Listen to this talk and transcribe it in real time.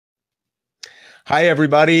Hi,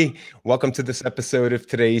 everybody. Welcome to this episode of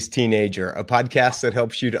Today's Teenager, a podcast that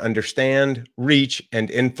helps you to understand, reach, and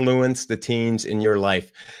influence the teens in your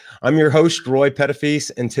life. I'm your host, Roy Pettifies,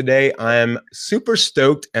 and today I am super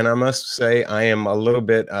stoked, and I must say I am a little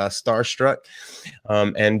bit starstruck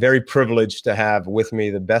and very privileged to have with me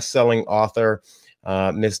the best-selling author,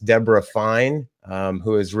 Miss Debra Fine,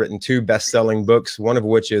 who has written two best-selling books, one of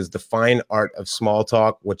which is The Fine Art of Small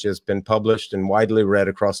Talk, which has been published and widely read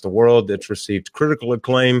across the world. It's received critical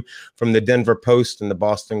acclaim from the Denver Post and the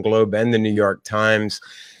Boston Globe and the New York Times.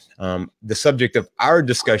 The subject of our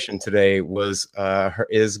discussion today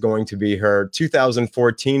is going to be her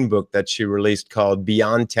 2014 book that she released called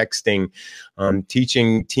Beyond Texting,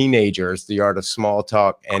 Teaching Teenagers the Art of Small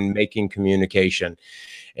Talk and Making Communication.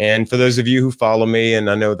 And for those of you who follow me, and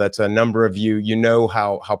I know that's a number of you, you know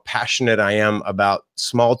how passionate I am about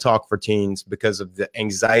small talk for teens because of the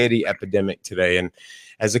anxiety epidemic today. And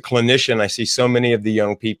as a clinician, I see so many of the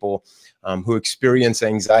young people who experience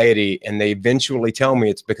anxiety, and they eventually tell me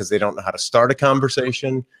it's because they don't know how to start a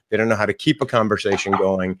conversation. They don't know how to keep a conversation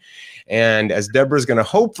going. And as Debra's going to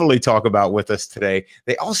hopefully talk about with us today,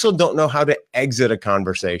 they also don't know how to exit a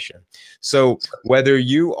conversation. So whether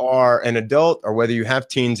you are an adult or whether you have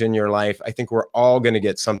teens in your life, I think we're all going to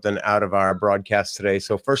get something out of our broadcast today.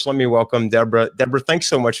 So first, let me welcome Debra. Debra, thanks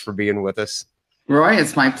so much for being with us. Roy,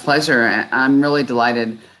 it's my pleasure. I'm really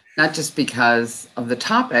delighted, not just because of the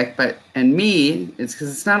topic, and me, it's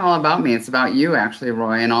because it's not all about me. It's about you, actually,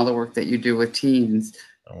 Roy, and all the work that you do with teens.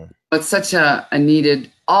 Oh. But such a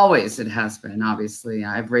needed, always it has been, obviously.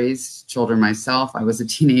 I've raised children myself. I was a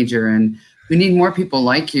teenager, and we need more people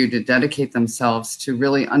like you to dedicate themselves to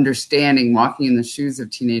really understanding, walking in the shoes of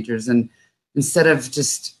teenagers, and instead of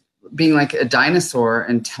just being like a dinosaur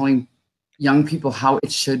and telling young people how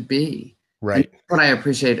it should be. Right. And what I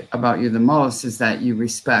appreciate about you the most is that you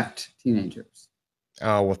respect teenagers.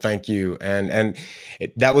 Oh, well, thank you. And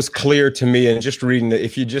that was clear to me. And just reading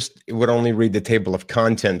if you just would only read the table of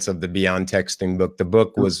contents of the Beyond Texting book, the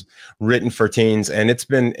book was written for teens, and it's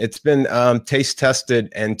been taste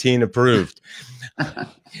tested and teen approved.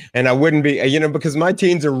 And I wouldn't be, because my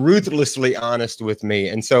teens are ruthlessly honest with me.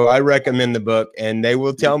 And so I recommend the book, and they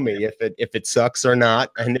will tell me if it sucks or not,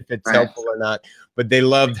 and if it's helpful or not. But they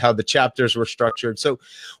loved how the chapters were structured. So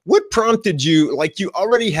what prompted you, like you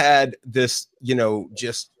already had this,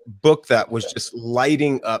 just book that was just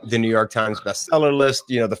lighting up the New York Times bestseller list,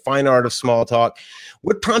 The Fine Art of Small Talk.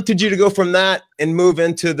 What prompted you to go from that and move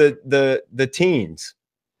into the teens?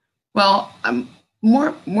 Well,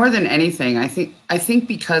 more than anything, I think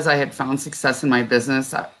because I had found success in my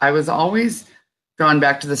business, I was always drawn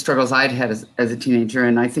back to the struggles I'd had as a teenager.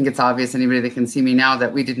 And I think it's obvious, anybody that can see me now,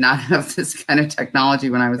 that we did not have this kind of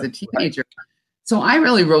technology when I was a teenager. So I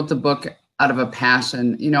really wrote the book out of a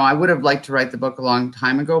passion. I would have liked to write the book a long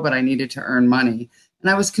time ago, but I needed to earn money.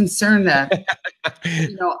 And I was concerned that,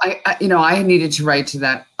 I needed to write to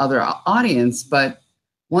that other audience. But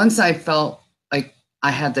once I felt like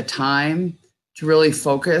I had the time to really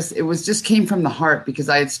focus, it just came from the heart, because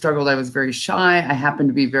I had struggled. I was very shy. I happened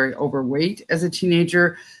to be very overweight as a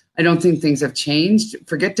teenager. I don't think things have changed.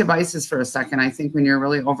 Forget devices for a second. I think when you're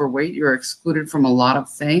really overweight, you're excluded from a lot of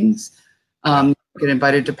things. Get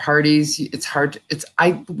invited to parties. It's hard.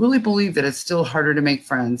 I really believe that it's still harder to make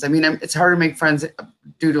friends. I mean, it's harder to make friends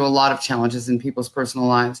due to a lot of challenges in people's personal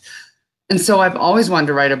lives. And so I've always wanted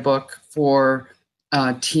to write a book for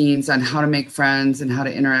teens on how to make friends and how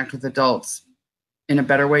to interact with adults in a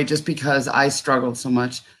better way, just because I struggled so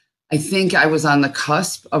much. I think I was on the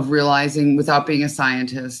cusp of realizing, without being a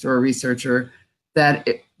scientist or a researcher, that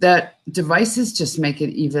devices just make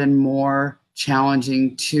it even more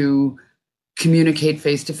challenging to communicate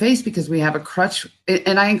face to face, because we have a crutch.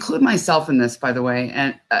 And I include myself in this, by the way,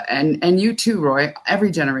 and you too, Roy.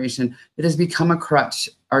 Every generation, it has become a crutch,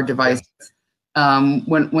 our devices,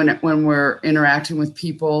 when we're interacting with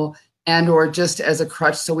people, and or just as a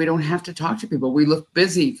crutch so we don't have to talk to people. We look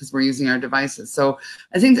busy because we're using our devices. So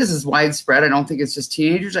I think this is widespread. I don't think it's just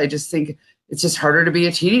teenagers. I just think it's just harder to be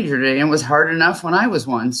a teenager today. And it was hard enough when I was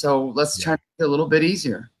one. So let's try to make it a little bit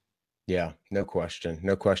easier. Yeah, no question.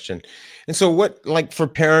 No question. And so what, like for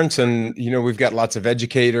parents, and, we've got lots of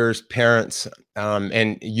educators, parents,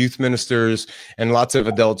 and youth ministers, and lots of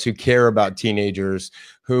adults who care about teenagers,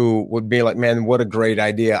 who would be like, man, what a great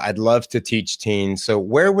idea. I'd love to teach teens. So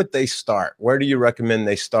where would they start? Where do you recommend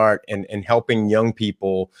they start in helping young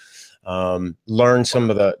people learn some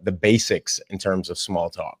of the basics in terms of small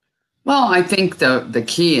talk? Well, I think the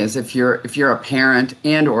key is, if you're a parent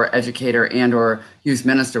and or educator and or youth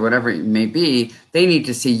minister, whatever it may be, they need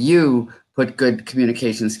to see you put good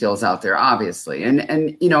communication skills out there, obviously.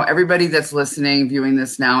 And you know, everybody that's listening, viewing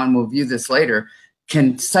this now, and will view this later,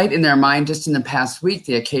 can cite in their mind just in the past week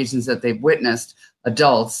the occasions that they've witnessed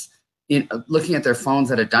adults looking at their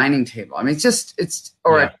phones at a dining table. I mean, at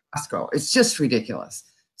Costco. It's just ridiculous.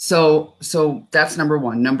 So that's number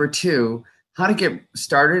one. Number two, how to get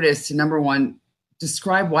started is to, number one,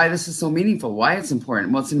 describe why this is so meaningful, why it's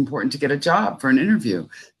important. Well, it's important to get a job for an interview,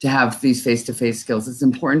 to have these face-to-face skills. It's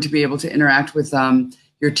important to be able to interact with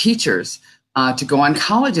your teachers, to go on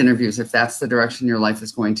college interviews if that's the direction your life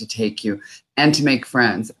is going to take you, and to make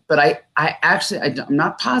friends. But I'm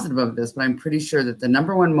not positive of this, but I'm pretty sure that the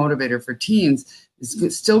number one motivator for teens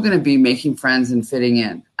is still going to be making friends and fitting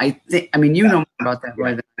in. I mean, you know more about that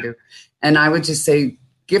more than I do. And I would just say,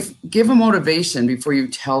 give a motivation before you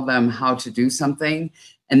tell them how to do something,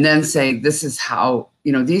 and then say, this is how,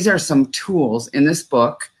 you know, these are some tools in this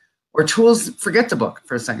book, or tools, forget the book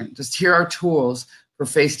for a second. Just here are tools for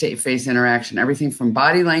face-to-face interaction, everything from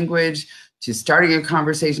body language to starting a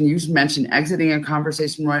conversation. You mentioned exiting a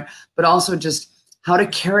conversation, right? But also just how to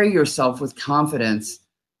carry yourself with confidence,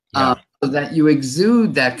 so that you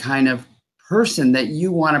exude that kind of person that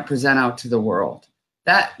you want to present out to the world.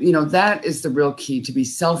 That, you know, that is the real key, to be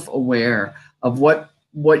self-aware of what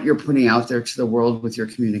you're putting out there to the world with your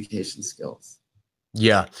communication skills.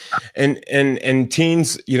 Yeah. And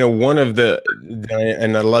teens, you know, one of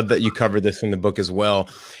and I love that you cover this in the book as well.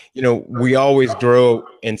 You know, we always grow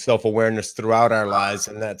in self-awareness throughout our lives,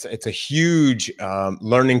 and it's a huge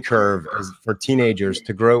learning curve for teenagers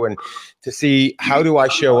to grow and to see, how do I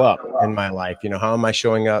show up in my life? You know, how am I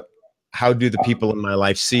showing up? How do the people in my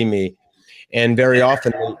life see me? And very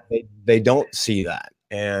often they don't see that.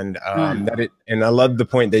 And and I love the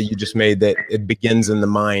point that you just made, that it begins in the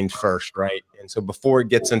mind first, right? And so before it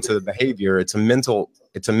gets into the behavior, it's a mental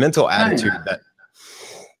attitude that.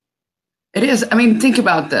 It is. I mean, think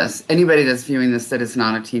about this. Anybody that's viewing this that is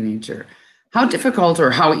not a teenager, how difficult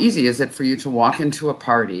or how easy is it for you to walk into a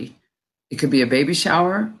party? It could be a baby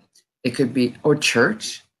shower, it could be, or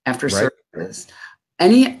church after service,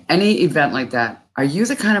 any event like that. Are you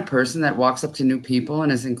the kind of person that walks up to new people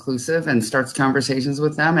and is inclusive and starts conversations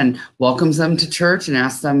with them and welcomes them to church and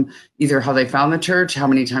asks them either how they found the church, how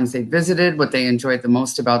many times they visited, what they enjoyed the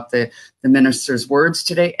most about the minister's words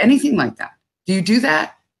today, anything like that? Do you do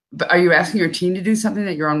that? But are you asking your teen to do something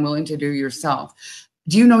that you're unwilling to do yourself?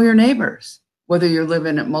 Do you know your neighbors? Whether you live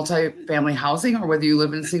in multi-family housing or whether you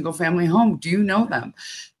live in a single family home, do you know them?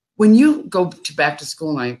 When you go to back to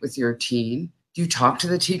school night with your teen, do you talk to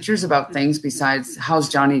the teachers about things besides, how's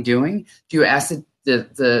Johnny doing? Do you ask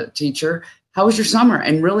the teacher, how was your summer?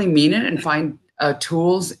 And really mean it and find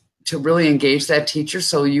tools to really engage that teacher,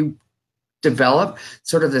 so you develop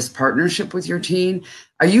sort of this partnership with your teen?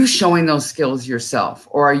 Are you showing those skills yourself,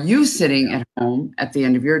 or are you sitting at home at the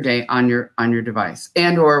end of your day on your device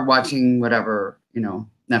and or watching whatever, you know,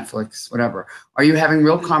 Netflix, whatever? Are you having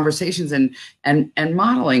real conversations and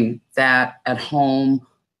modeling that at home?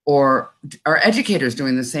 Or are educators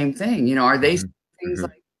doing the same thing? You know, are they things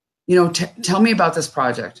like, you know, tell me about this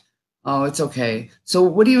project. Oh, it's okay. So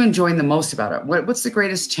what are you enjoying the most about it? What's the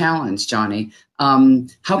greatest challenge, Johnny?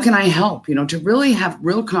 How can I help? You know, to really have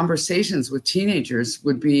real conversations with teenagers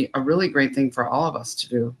would be a really great thing for all of us to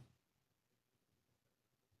do.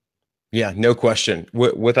 Yeah, no question,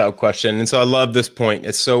 without question. And so I love this point.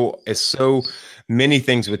 It's so many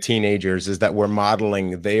things with teenagers is that we're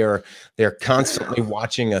modeling. They're constantly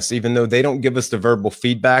watching us, even though they don't give us the verbal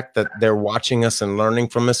feedback, that they're watching us and learning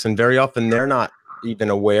from us. And very often they're not even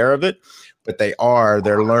aware of it, but they're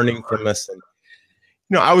learning from us. And,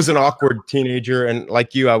 you know, I was an awkward teenager, and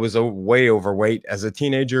like you, I was way overweight as a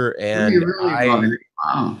teenager. And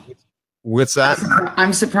wow. What's that?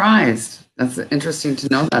 I'm surprised. That's interesting to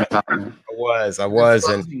know that about me. I was.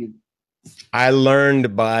 And I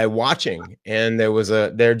learned by watching, and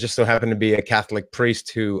there just so happened to be a Catholic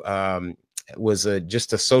priest who was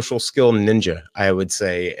just a social skill ninja, I would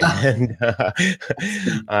say. And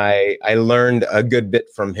I learned a good bit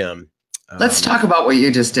from him. Let's talk about what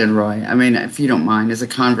you just did, Roy. I mean, if you don't mind, as a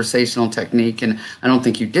conversational technique, and I don't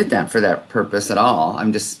think you did that for that purpose at all. I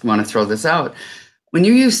just want to throw this out. When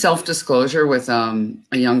you use self-disclosure with a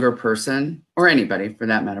younger person, or anybody for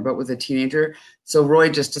that matter, but with a teenager, so Roy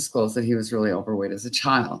just disclosed that he was really overweight as a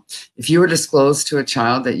child. If you were disclosed to a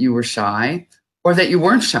child that you were shy, or that you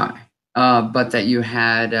weren't shy, but that you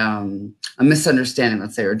had a misunderstanding,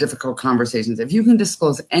 let's say, or difficult conversations, if you can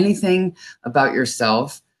disclose anything about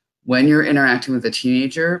yourself when you're interacting with a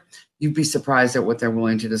teenager, you'd be surprised at what they're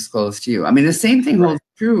willing to disclose to you. I mean, the same thing holds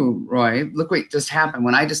true, Roy. Look what just happened.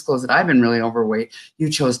 When I disclosed that I've been really overweight, you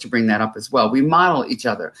chose to bring that up as well. We model each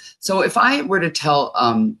other. So if I were to tell,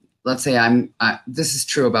 let's say this is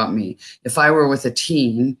true about me. If I were with a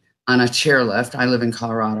teen on a chairlift, I live in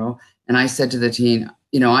Colorado, and I said to the teen,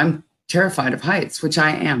 I'm terrified of heights, which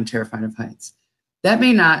I am terrified of heights. That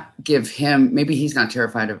may not give him, maybe he's not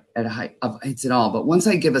terrified of heights at all, but once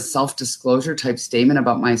I give a self-disclosure type statement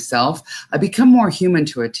about myself, I become more human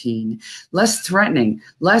to a teen, less threatening,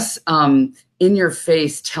 less in your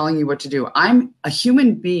face telling you what to do. I'm a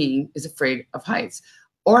human being is afraid of heights.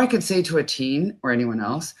 Or I could say to a teen or anyone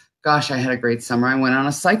else, gosh, I had a great summer. I went on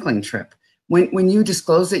a cycling trip. When you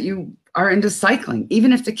disclose that you are into cycling,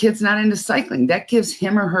 even if the kid's not into cycling, that gives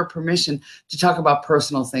him or her permission to talk about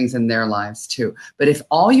personal things in their lives too. But if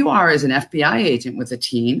all you are is an FBI agent with a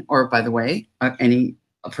teen, or by the way, a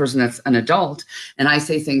person that's an adult, and I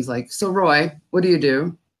say things like, so Roy, what do you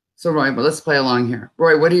do? So Roy, but let's play along here.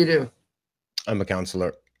 Roy, what do you do? I'm a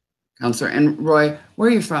counselor. Counselor. And Roy, where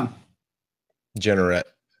are you from?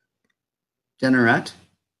 Jeanerette. Jeanerette?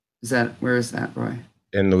 Where is that, Roy?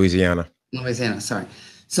 In Louisiana. Louisiana, sorry.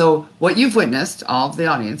 So what you've witnessed, all of the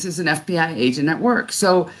audience, is an FBI agent at work.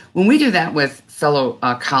 So when we do that with fellow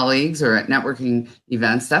colleagues or at networking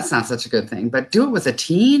events, that's not such a good thing. But do it with a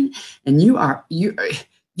teen, and you are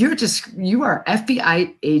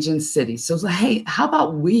FBI agent city. So hey, how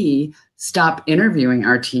about we stop interviewing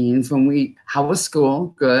our teens how was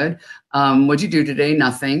school? Good. What'd you do today?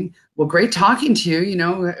 Nothing. Well, great talking to you.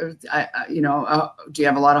 Do you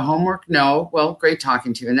have a lot of homework? No. Well, great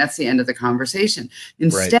talking to you. And that's the end of the conversation.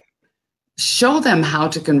 Instead, show them how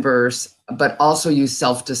to converse, but also use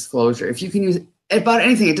self-disclosure. If you can use about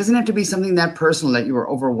anything, it doesn't have to be something that personal that you were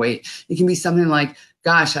overweight. It can be something like,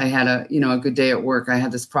 gosh, I had a good day at work. I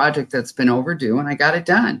had this project that's been overdue and I got it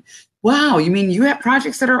done. Wow. You mean you have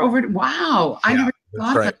projects that are overdue? Wow. I never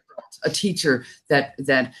thought about a teacher that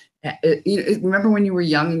remember when you were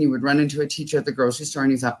young and you would run into a teacher at the grocery store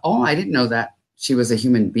and you thought, oh, I didn't know that she was a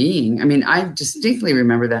human being. I mean, I distinctly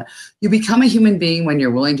remember that. You become a human being when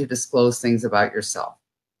you're willing to disclose things about yourself.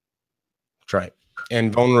 That's right.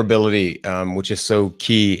 And vulnerability, which is so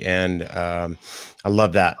key. And I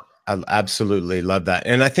love that. I absolutely love that.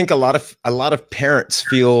 And I think a lot of parents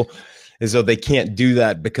feel as though they can't do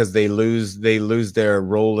that because they lose their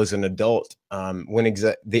role as an adult. When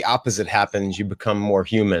the opposite happens, you become more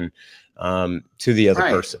human to the other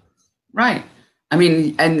person. Right. I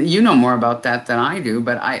mean, and you know more about that than I do,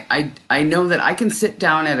 but I know that I can sit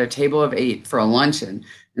down at a table of 8 for a luncheon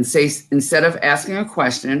and say, instead of asking a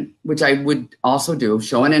question, which I would also do,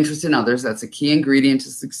 show an interest in others. That's a key ingredient to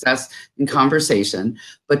success in conversation.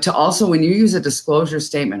 But to also, when you use a disclosure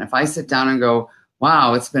statement, if I sit down and go,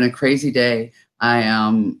 wow, it's been a crazy day. I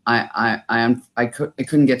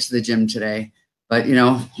couldn't get to the gym today, but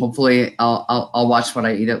hopefully I'll watch what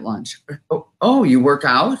I eat at lunch. Oh, you work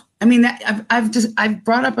out? I mean, I've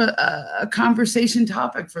brought up a conversation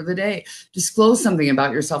topic for the day. Disclose something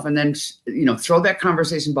about yourself, and then throw that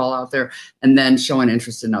conversation ball out there, and then show an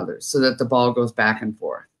interest in others, so that the ball goes back and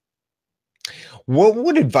forth.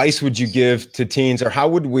 What advice would you give to teens, or how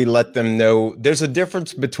would we let them know there's a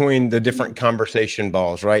difference between the different conversation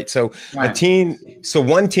balls, right? So one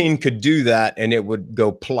teen could do that and it would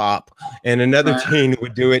go plop, and another teen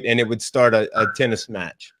would do it and it would start a tennis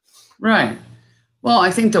match. Right. Well,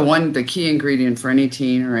 I think the key ingredient for any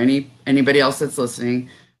teen or anybody else that's listening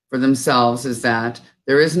for themselves is that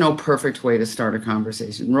there is no perfect way to start a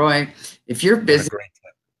conversation. Roy, if you're busy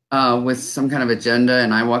with some kind of agenda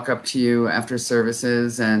and I walk up to you after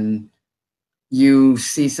services and you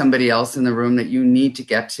see somebody else in the room that you need to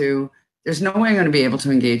get to, there's no way I'm going to be able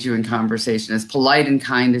to engage you in conversation. As polite and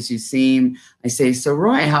kind as you seem, I say, so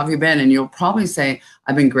Roy, how have you been? And you'll probably say,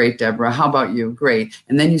 I've been great, Deborah. How about you? Great.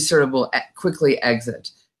 And then you sort of will quickly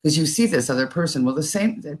exit because you see this other person. Well,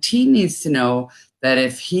 the teen needs to know that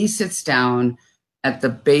if he sits down at the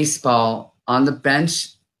baseball on the bench,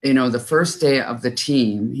 the first day of the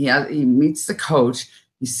team, he meets the coach,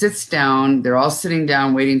 he sits down, they're all sitting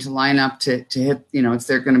down waiting to line up to hit, it's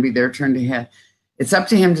going to be their turn to hit. It's up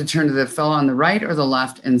to him to turn to the fellow on the right or the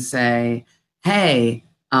left and say, hey,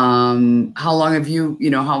 how long have you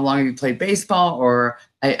played baseball? Or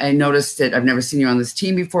I noticed that I've never seen you on this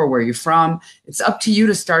team before. Where are you from? It's up to you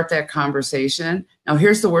to start that conversation. Now,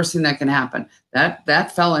 here's the worst thing that can happen.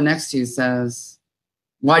 That fella next to you says,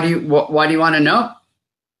 why do you want to know?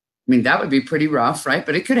 I mean, that would be pretty rough, right?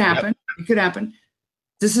 But it could happen. Yep. It could happen.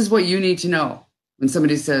 This is what you need to know. When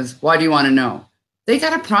somebody says, why do you want to know? They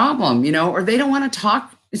got a problem, or they don't want to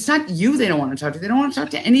talk. It's not you they don't want to talk to. They don't want to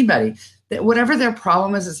talk to anybody. Whatever their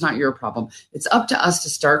problem is, it's not your problem. It's up to us to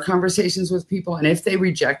start conversations with people. And if they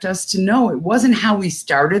reject us, to know it wasn't how we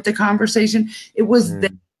started the conversation. It was they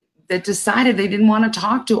that decided they didn't want to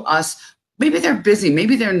talk to us. Maybe they're busy.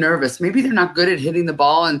 Maybe they're nervous. Maybe they're not good at hitting the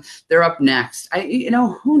ball and they're up next.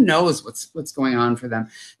 Who knows what's going on for them.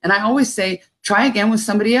 And I always say, try again with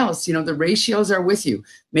somebody else. The ratios are with you.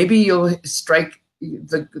 Maybe you'll strike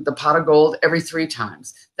the pot of gold every 3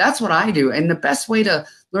 times. That's what I do. And the best way to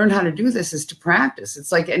learn how to do this is to practice.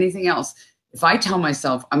 It's like anything else. If I tell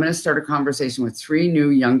myself I'm going to start a conversation with 3 new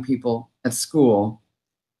young people at school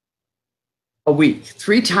a week,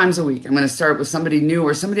 3 times a week, I'm going to start with somebody new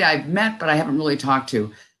or somebody I've met but I haven't really talked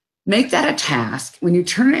to. Make that a task. When you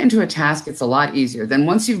turn it into a task, it's a lot easier. Then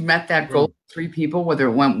once you've met that goal, 3 people, whether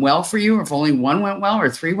it went well for you or if only 1 went well or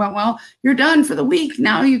 3 went well, you're done for the week.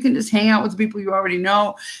 Now you can just hang out with the people you already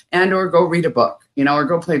know and or go read a book, or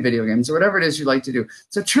go play video games or whatever it is you like to do.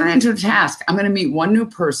 So turn it into a task. I'm going to meet 1 new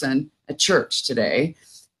person at church today.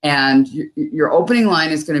 And your opening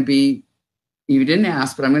line is going to be, you didn't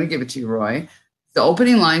ask, but I'm going to give it to you, Roy. The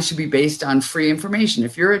opening line should be based on free information.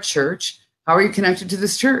 If you're at church, how are you connected to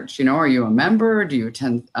this church? Are you a member? Do you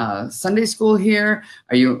attend Sunday school here?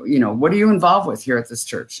 Are you, what are you involved with here at this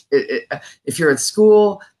church? If you're at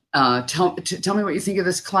school, tell me what you think of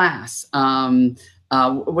this class.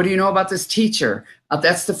 What do you know about this teacher?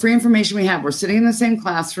 That's the free information we have. We're sitting in the same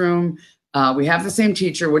classroom. We have the same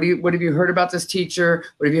teacher. What have you heard about this teacher?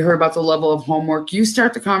 What have you heard about the level of homework? You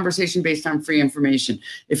start the conversation based on free information.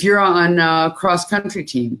 If you're on a cross-country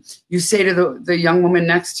team, you say to the young woman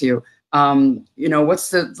next to you, what's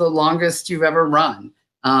the longest you've ever run?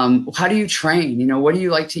 How do you train? What do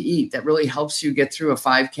you like to eat? That really helps you get through a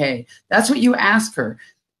 5K. That's what you ask her.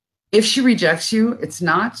 If she rejects you, it's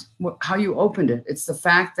not how you opened it. It's the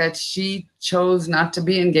fact that she chose not to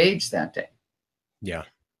be engaged that day. Yeah.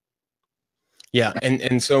 Yeah.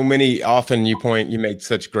 And so often you make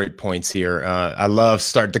such great points here. I love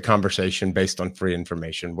start the conversation based on free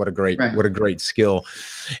information. What a great skill,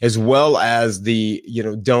 as well as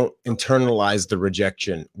don't internalize the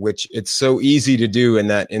rejection, which it's so easy to do in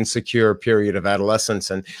that insecure period of adolescence.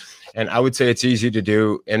 And I would say it's easy to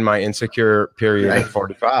do in my insecure period of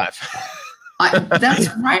 45. That's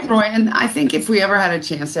right, Roy. And I think if we ever had a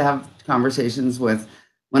chance to have conversations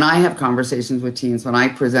when I have conversations with teens, when I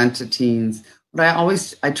present to teens,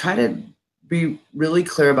 I try to be really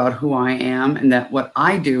clear about who I am, and that what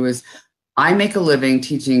I do is I make a living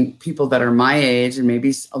teaching people that are my age and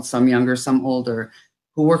maybe some younger, some older,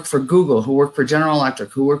 who work for Google, who work for General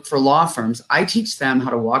Electric, who work for law firms. I teach them how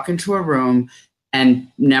to walk into a room and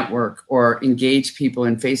network or engage people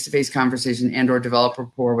in face-to-face conversation and or develop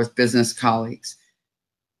rapport with business colleagues.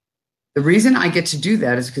 The reason I get to do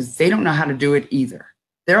that is because they don't know how to do it either.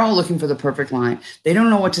 They're all looking for the perfect line. They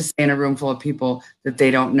don't know what to say in a room full of people that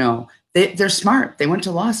they don't know. They're smart. They went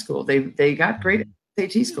to law school. They got great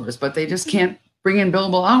SAT scores, but they just can't bring in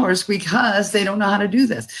billable hours because they don't know how to do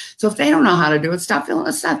this. So if they don't know how to do it,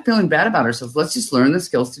 let's stop feeling bad about ourselves. Let's just learn the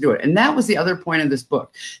skills to do it. And that was the other point of this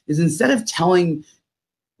book, is instead of telling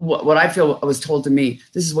what I feel was told to me,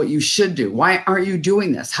 this is what you should do. Why aren't you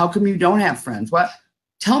doing this? How come you don't have friends?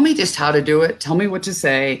 Tell me just how to do it. Tell me what to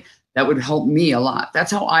say. That would help me a lot.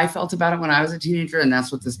 That's how I felt about it when I was a teenager, and that's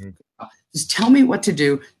what this book is about. Just tell me what to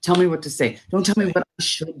do. Tell me what to say. Don't tell me what I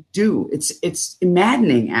should do. It's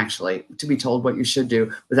maddening, actually, to be told what you should do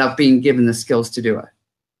without being given the skills to do it.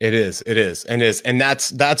 It is. And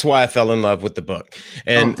that's why I fell in love with the book.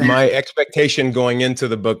 And my expectation going into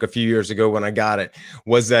the book a few years ago when I got it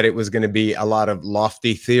was that it was going to be a lot of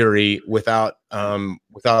lofty theory without a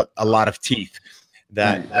lot of teeth.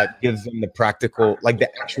 That gives them the practical, like the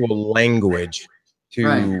actual language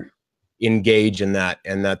to engage in that.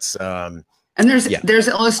 And that's, and there's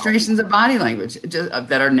illustrations of body language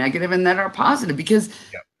that are negative and that are positive, because,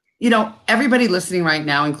 everybody listening right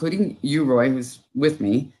now, including you, Roy, who's with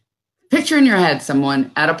me, picture in your head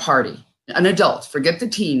someone at a party, an adult, forget the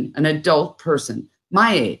teen, an adult person,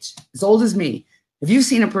 my age, as old as me. Have you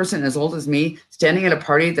seen a person as old as me standing at a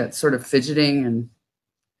party that's sort of fidgeting and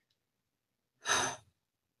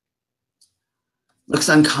looks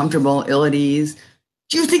uncomfortable, ill at ease?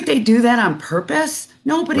 Do you think they do that on purpose?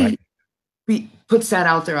 Nobody puts that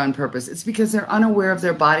out there on purpose. It's because they're unaware of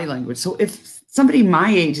their body language. So if somebody my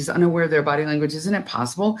age is unaware of their body language, isn't it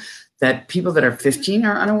possible that people that are 15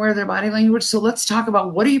 are unaware of their body language? So let's talk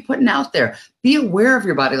about, what are you putting out there? Be aware of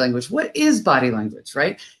your body language. What is body language,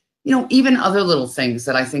 right? Even other little things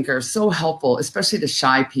that I think are so helpful, especially to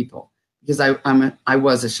shy people, because I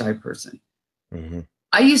was a shy person. Mm-hmm.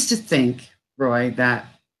 I used to think, Roy, that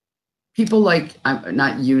people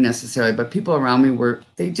not you necessarily, but people around me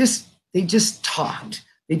they just They just talked.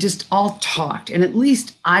 They just all talked. And at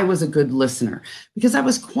least I was a good listener because I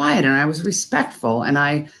was quiet and I was respectful and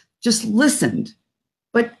I just listened.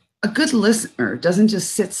 But a good listener doesn't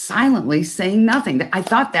just sit silently saying nothing. I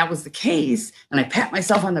thought that was the case. And I pat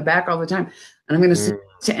myself on the back all the time. And I'm going to say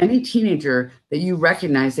to any teenager that you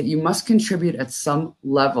recognize that you must contribute at some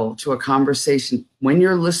level to a conversation when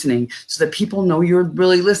you're listening so that people know you're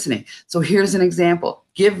really listening. So here's an example.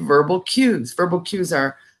 Give verbal cues. Verbal cues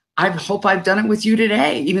are, I hope I've done it with you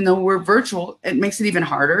today. Even though we're virtual, it makes it even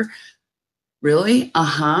harder. Really?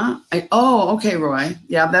 Uh-huh. Oh, okay, Roy.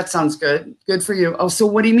 Yeah, that sounds good. Good for you. Oh, so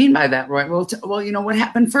what do you mean by that, Roy? Well, you know, what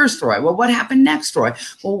happened first, Roy? Well, what happened next, Roy?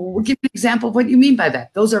 Well, we'll give you an example of what you mean by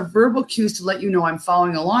that. Those are verbal cues to let you know I'm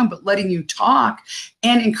following along, but letting you talk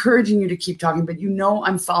and encouraging you to keep talking, but you know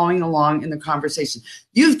I'm following along in the conversation.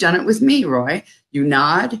 You've done it with me, Roy. You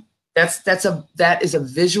nod. That is a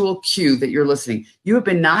visual cue that you're listening. You have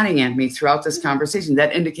been nodding at me throughout this conversation.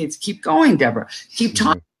 That indicates keep going, Deborah. Keep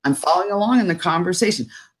talking. I'm following along in the conversation.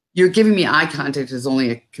 You're giving me eye contact as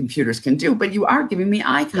only computers can do, but you are giving me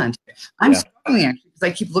eye contact. I'm struggling actually because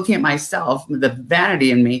I keep looking at myself, the vanity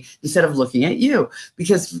in me, instead of looking at you,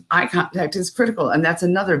 because eye contact is critical. And that's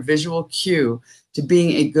another visual cue to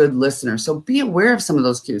being a good listener. So be aware of some of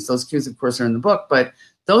those cues. Those cues, of course, are in the book, but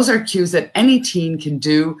those are cues that any teen can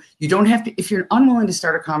do. You don't have to, if you're unwilling to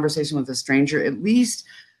start a conversation with a stranger, at least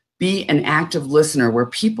be an active listener where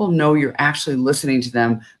people know you're actually listening to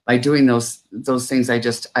them by doing those things I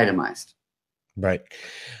just itemized. Right.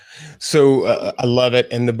 So I love it.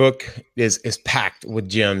 And the book is packed with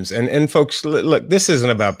gems. And folks, look, this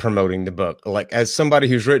isn't about promoting the book. Like, as somebody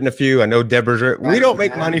who's written a few, I know Deborah's written, we don't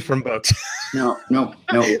make money from books. No.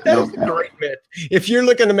 That's a great myth. If you're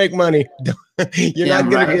looking to make money, you're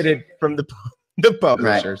not going to get it from the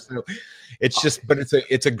publisher. Right. So it's just, but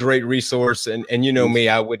it's a great resource. And you know me,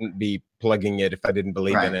 I wouldn't be plugging it if I didn't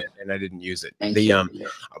believe in it and I didn't use it.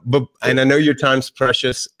 But I know your time's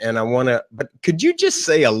precious, and but could you just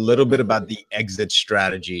say a little bit about the exit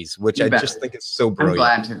strategies, which I just think is so brilliant.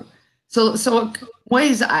 I'm glad to. So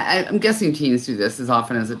ways I'm guessing teens do this as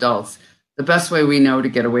often as adults. The best way we know to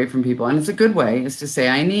get away from people, and it's a good way, is to say,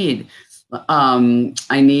 I need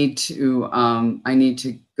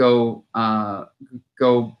to go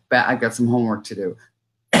back. I've got some homework to do.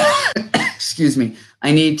 Excuse me.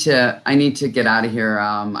 I need to get out of here.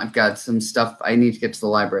 I've got some stuff. I need to get to the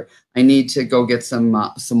library. I need to go get some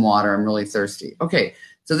water. I'm really thirsty. Okay.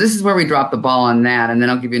 So this is where we drop the ball on that. And then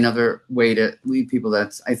I'll give you another way to lead people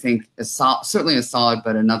that's, I think, certainly a solid,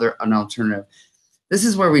 but an alternative. This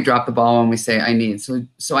is where we drop the ball when we say, I need.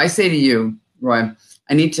 So I say to you, Roy,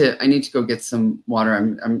 I need to go get some water.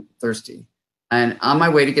 I'm thirsty. And on my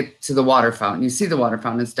way to get to the water fountain, you see the water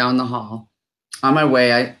fountain, it's down the hall. On my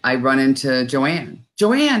way, I run into Joanne.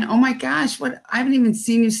 Joanne, oh my gosh, I haven't even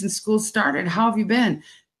seen you since school started. How have you been?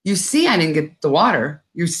 You see, I didn't get the water.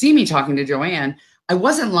 You see me talking to Joanne. I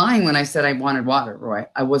wasn't lying when I said I wanted water, Roy.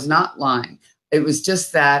 I was not lying. It was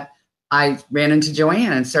just that I ran into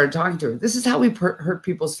Joanne and started talking to her. This is how we hurt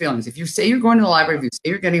people's feelings. If you say you're going to the library, if you say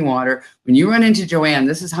you're getting water, when you run into Joanne,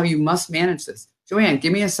 this is how you must manage this. Joanne,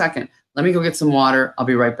 give me a second. Let me go get some water. I'll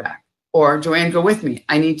be right back. Or Joanne, go with me.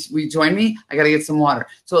 Will you join me? I got to get some water.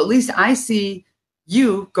 So at least I see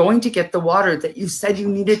you going to get the water that you said you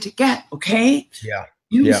needed to get. Okay. Yeah.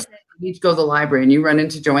 You said you need to go to the library, and you run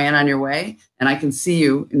into Joanne on your way, and I can see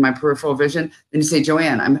you in my peripheral vision. Then you say,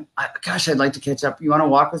 Joanne, gosh, I'd like to catch up. You want to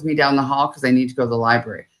walk with me down the hall? Because I need to go to the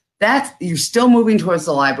library. You're still moving towards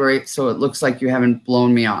the library. So it looks like you haven't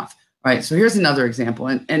blown me off. All right. So here's another example.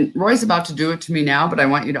 And Roy's about to do it to me now, but I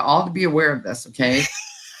want you to all to be aware of this. Okay.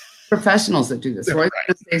 Professionals that do this. Roy's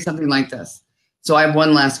going to say something like this. So I have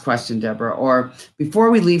one last question, Deborah. Or before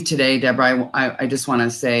we leave today, Deborah, I just want to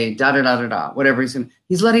say whatever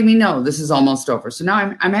he's letting me know this is almost over. So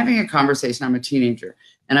now I'm having a conversation. I'm a teenager,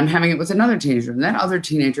 and I'm having it with another teenager, and that other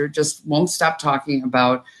teenager just won't stop talking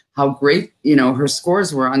about how great, her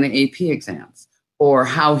scores were on the AP exams, or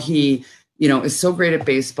how he, is so great at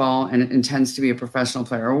baseball and intends to be a professional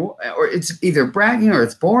player, or it's either bragging or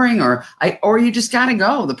it's boring, or you just got to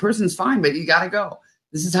go. The person's fine, but you got to go.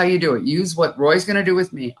 This is how you do it. Use what Roy's going to do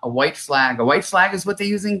with me, a white flag. A white flag is what they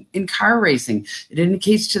use in car racing. It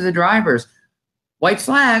indicates to the drivers, white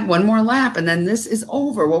flag, one more lap, and then this is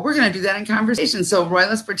over. Well, we're going to do that in conversation. So, Roy,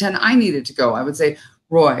 let's pretend I needed to go. I would say,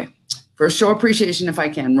 Roy, first, show appreciation if I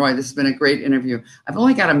can. Roy, this has been a great interview. I've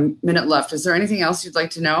only got a minute left. Is there anything else you'd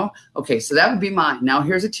like to know? Okay, so that would be mine. Now,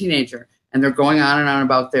 here's a teenager, and they're going on and on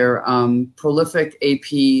about their prolific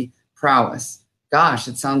AP prowess. gosh,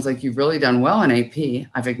 it sounds like you've really done well in AP.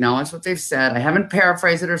 I've acknowledged what they've said. I haven't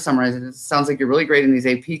paraphrased it or summarized it. It sounds like you're really great in these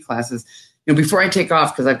AP classes. Before I take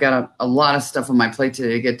off, because I've got a lot of stuff on my plate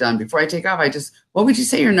today to get done. Before I take off, what would you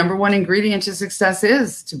say your number one ingredient to success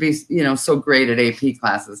is to be, so great at AP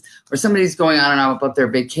classes? Or somebody's going on and on about their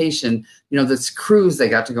vacation, this cruise they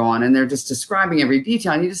got to go on, and they're just describing every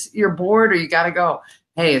detail, and you're bored or you got to go.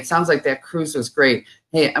 Hey, it sounds like that cruise was great.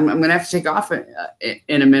 Hey, I'm going to have to take off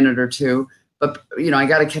in a minute or two. But, I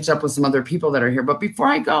got to catch up with some other people that are here. But before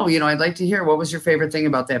I go, I'd like to hear, what was your favorite thing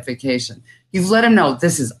about that vacation? You've let them know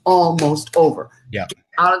this is almost over. Yeah. Get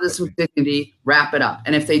out of this with dignity, wrap it up.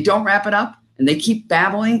 And if they don't wrap it up and they keep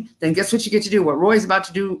babbling, then guess what you get to do? What Roy's about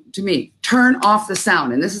to do to me, turn off the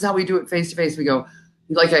sound. And this is how we do it face to face. We go,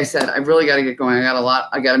 like I said, I really got to get going.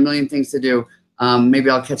 I got a million things to do.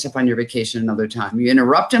 Maybe I'll catch up on your vacation another time. You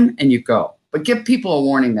interrupt them and you go. But give people a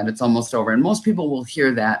warning that it's almost over. And most people will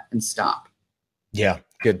hear that and stop. Yeah,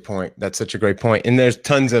 good point. That's such a great point. And there's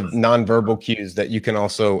tons of nonverbal cues that you can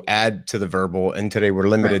also add to the verbal. And today we're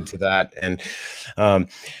limited to that. And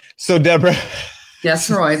so, Debra.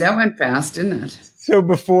 Yes, Roy, that went fast, didn't it? So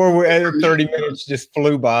before we're at 30 minutes, just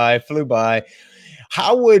flew by.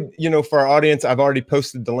 How would, for our audience, I've already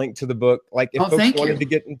posted the link to the book. Like if folks wanted to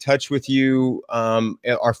get in touch with you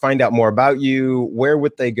or find out more about you, where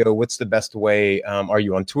would they go? What's the best way? Are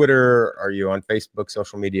you on Twitter? Are you on Facebook,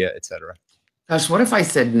 social media, etc.? Gosh, what if I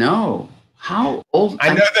said no? How old?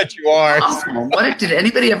 I know that you are. Oh, did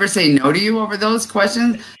anybody ever say no to you over those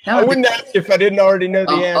questions? I wouldn't ask if I didn't already know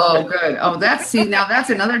the answer. Oh, good. Oh, now that's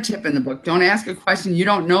another tip in the book. Don't ask a question you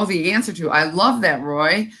don't know the answer to. I love that,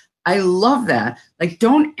 Roy. I love that. Like,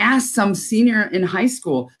 don't ask some senior in high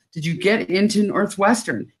school, did you get into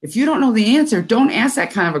Northwestern? If you don't know the answer, don't ask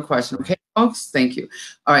that kind of a question. Okay, folks? Thank you.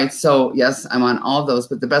 All right. So, yes, I'm on all of those.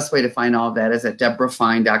 But the best way to find all of that is at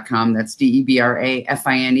debrafine.com. That's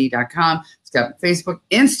DebraFine.com. It's got Facebook,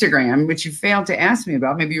 Instagram, which you failed to ask me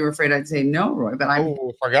about. Maybe you were afraid I'd say no, Roy. But I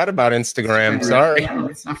forgot about Instagram. Sorry. Yeah,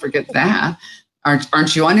 let's not forget that.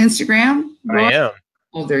 Aren't you on Instagram, Roy? I am.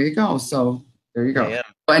 Oh, there you go. So there you go.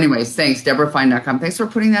 Well, anyways, thanks, DebraFine.com. Thanks for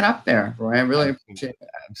putting that up there, Roy. I really appreciate it.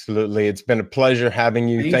 Absolutely. It's been a pleasure having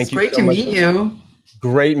you. Thank you so much. Great to meet you.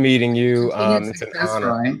 Great meeting you. It's an honor.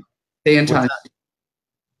 Roy. Stay in touch.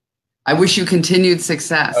 I wish you continued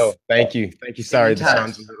success. Oh, thank you. Thank you. Sorry, the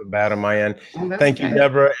sound's a little bad on my end. Thank you,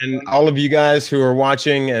 Debra, and all of you guys who are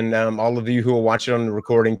watching, and all of you who will watch it on the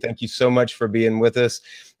recording. Thank you so much for being with us.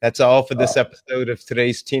 That's all for this episode of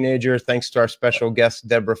Today's Teenager. Thanks to our special guest,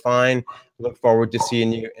 Debra Fine. Look forward to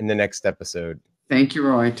seeing you in the next episode. Thank you,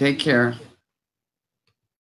 Roy. Take care.